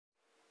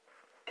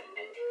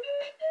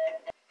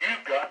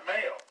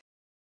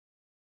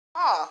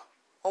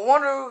I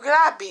wonder who could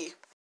that be?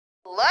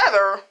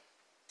 Letter?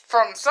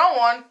 From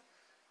someone?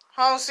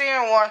 I don't see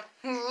anyone.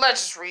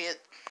 Let's just read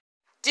it.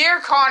 Dear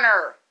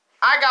Connor,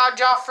 I got a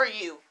job for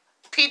you.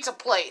 Pizza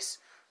place.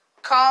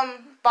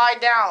 Come by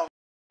down.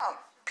 Oh,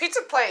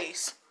 pizza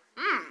place.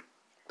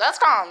 That's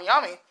kind of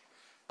yummy,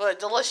 but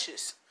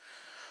delicious.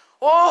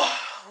 Well,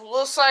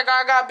 looks like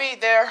I got beat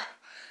there.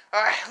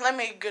 All right, let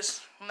me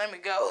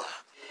go.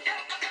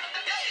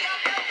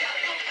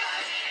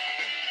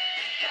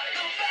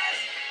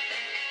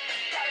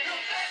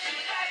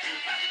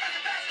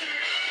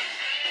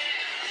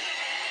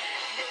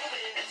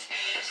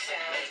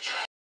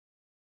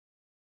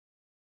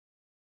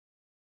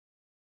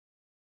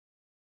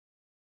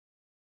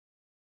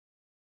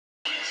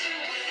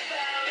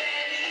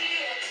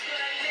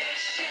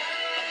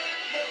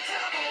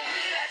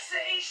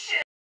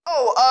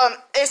 Oh,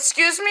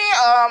 excuse me.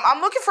 I'm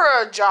looking for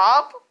a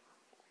job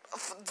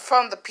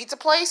from the pizza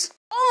place.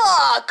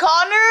 Hola,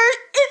 Connor.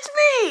 It's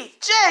me,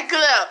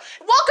 Jacob.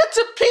 Welcome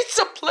to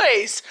Pizza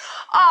Place.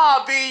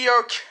 I'll be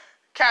your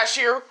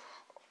cashier.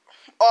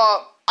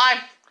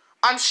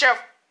 I'm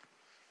Chef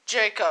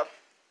Jacob.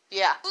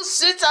 Yeah.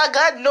 Since I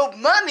got no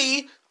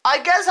money, I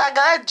guess I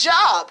got a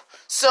job.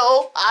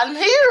 So I'm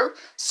here.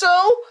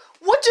 So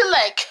what you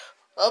like?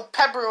 A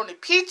pepperoni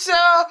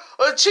pizza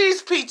or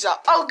cheese pizza?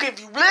 I'll give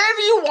you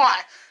whatever you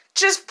want.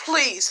 Just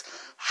please.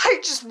 I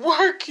just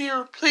work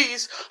here,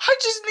 please. I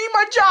just need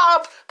my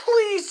job.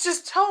 Please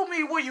just tell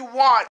me what you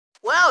want.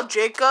 Well,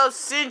 Jacob,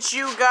 since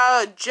you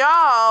got a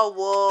job,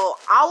 well,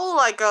 I would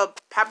like a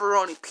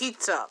pepperoni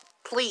pizza,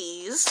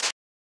 please.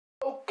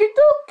 Okie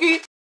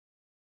dokie.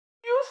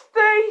 You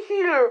stay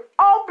here.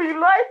 I'll be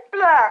right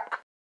back.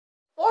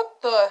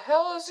 What the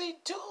hell is he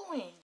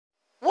doing?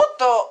 What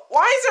the?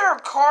 Why is there a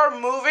car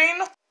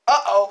moving?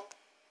 Uh-oh.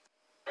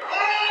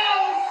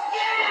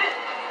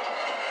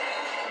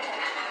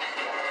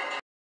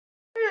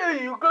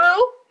 Here you go.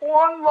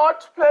 One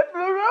large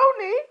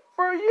pepperoni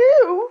for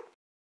you.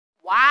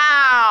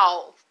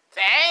 Wow.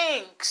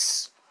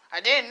 Thanks.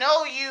 I didn't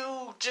know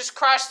you just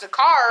crashed the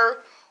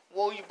car.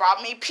 Well, you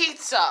brought me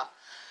pizza.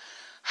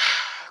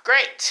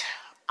 Great.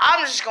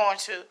 I'm just going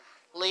to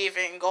leave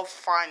and go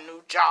find a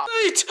new job.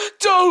 Wait,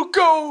 don't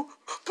go.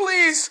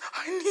 Please,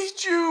 I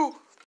need you.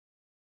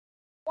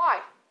 Why?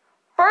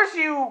 First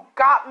you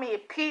got me a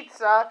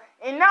pizza,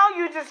 and now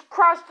you just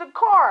crashed the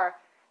car.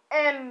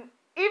 And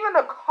even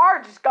the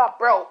car just got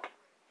broke.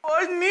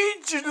 I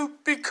need you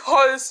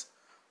because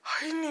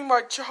I need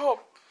my job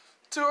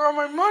to earn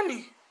my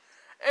money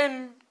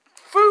and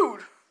food.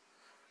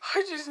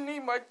 I just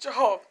need my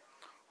job.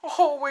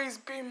 Always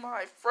be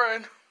my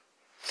friend.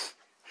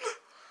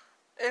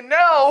 And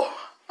now,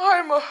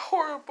 I'm a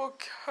horrible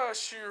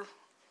cashier.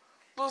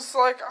 Looks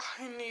like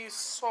I need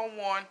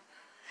someone.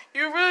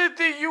 You really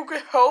think you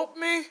can help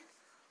me?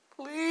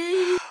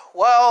 Please?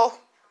 Well,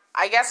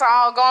 I guess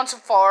I'm going too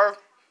far.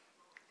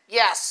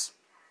 Yes,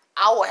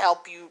 I will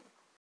help you.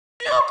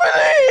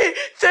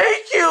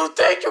 Thank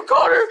you,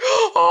 Connor.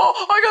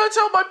 Oh, I gotta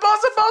tell my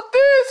boss about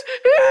this.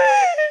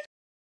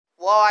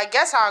 Well, I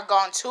guess I've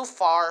gone too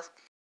far.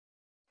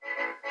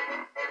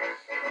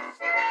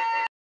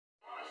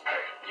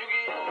 You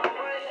get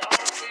away,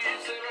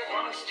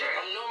 I'll be